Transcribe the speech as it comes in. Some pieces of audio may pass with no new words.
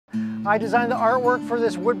I designed the artwork for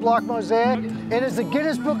this woodblock mosaic. It is the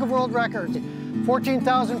Guinness Book of World Records.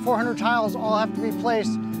 14,400 tiles all have to be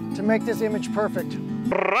placed to make this image perfect.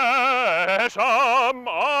 Gresham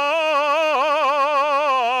Arts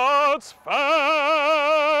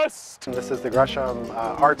Fest! This is the Gresham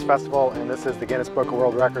Arts Festival, and this is the Guinness Book of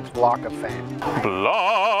World Records Block of Fame.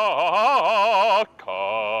 Block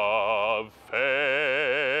of Fame.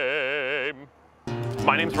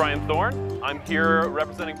 My name's Ryan Thorne. I'm here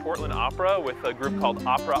representing Portland Opera with a group called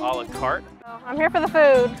Opera a la Carte. I'm here for the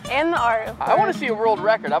food and the art. I want to see a world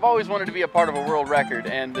record. I've always wanted to be a part of a world record,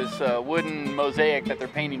 and this wooden mosaic that they're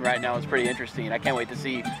painting right now is pretty interesting. I can't wait to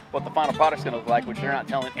see what the final product's going to look like, which they're not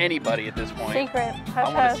telling anybody at this point. Secret. Hush,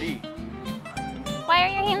 I want to see. Why are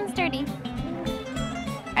your hands dirty?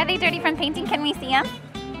 Are they dirty from painting? Can we see them?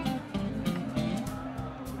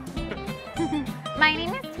 My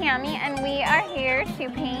name is Tammy, and we are here to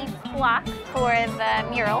paint blocks for the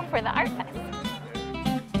mural for the Art Fest.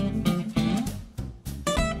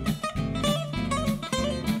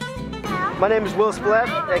 My name is Will Spillett,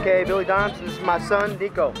 aka Billy Dimes. This is my son,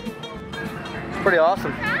 Nico. It's pretty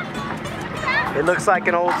awesome. It looks like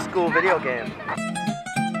an old school video game.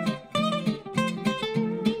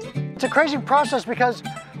 It's a crazy process because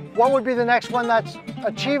what would be the next one that's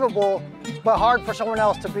achievable but hard for someone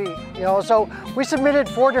else to beat? You know, so we submitted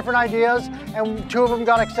 4 different ideas and 2 of them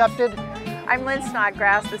got accepted. I'm Lynn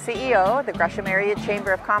Snodgrass, the CEO of the Gresham Area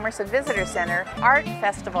Chamber of Commerce and Visitor Center. Art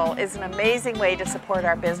Festival is an amazing way to support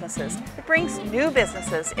our businesses. It brings new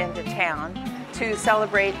businesses into town to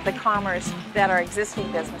celebrate the commerce that our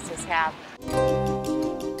existing businesses have.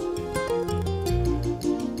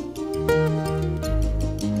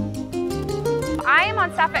 I am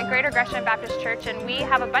on staff at Greater Gresham Baptist Church, and we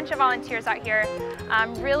have a bunch of volunteers out here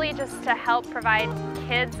really just to help provide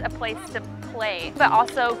kids a place to play, but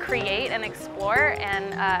also create and explore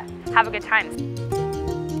and have a good time.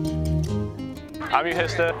 I'm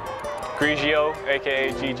Euhista Grigio,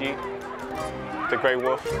 aka Gigi, the Grey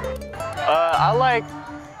Wolf. I like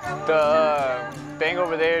the thing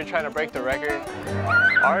over there trying to break the record.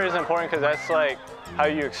 Art is important because that's like how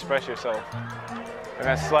you express yourself. And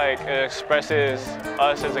that's like, it expresses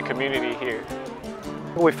us as a community here.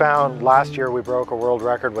 We found last year we broke a world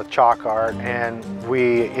record with chalk art, and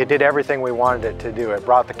it did everything we wanted it to do. It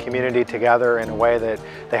brought the community together in a way that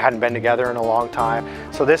they hadn't been together in a long time.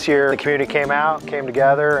 So this year the community came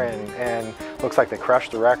together, and looks like they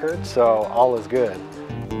crushed the record, so all is good.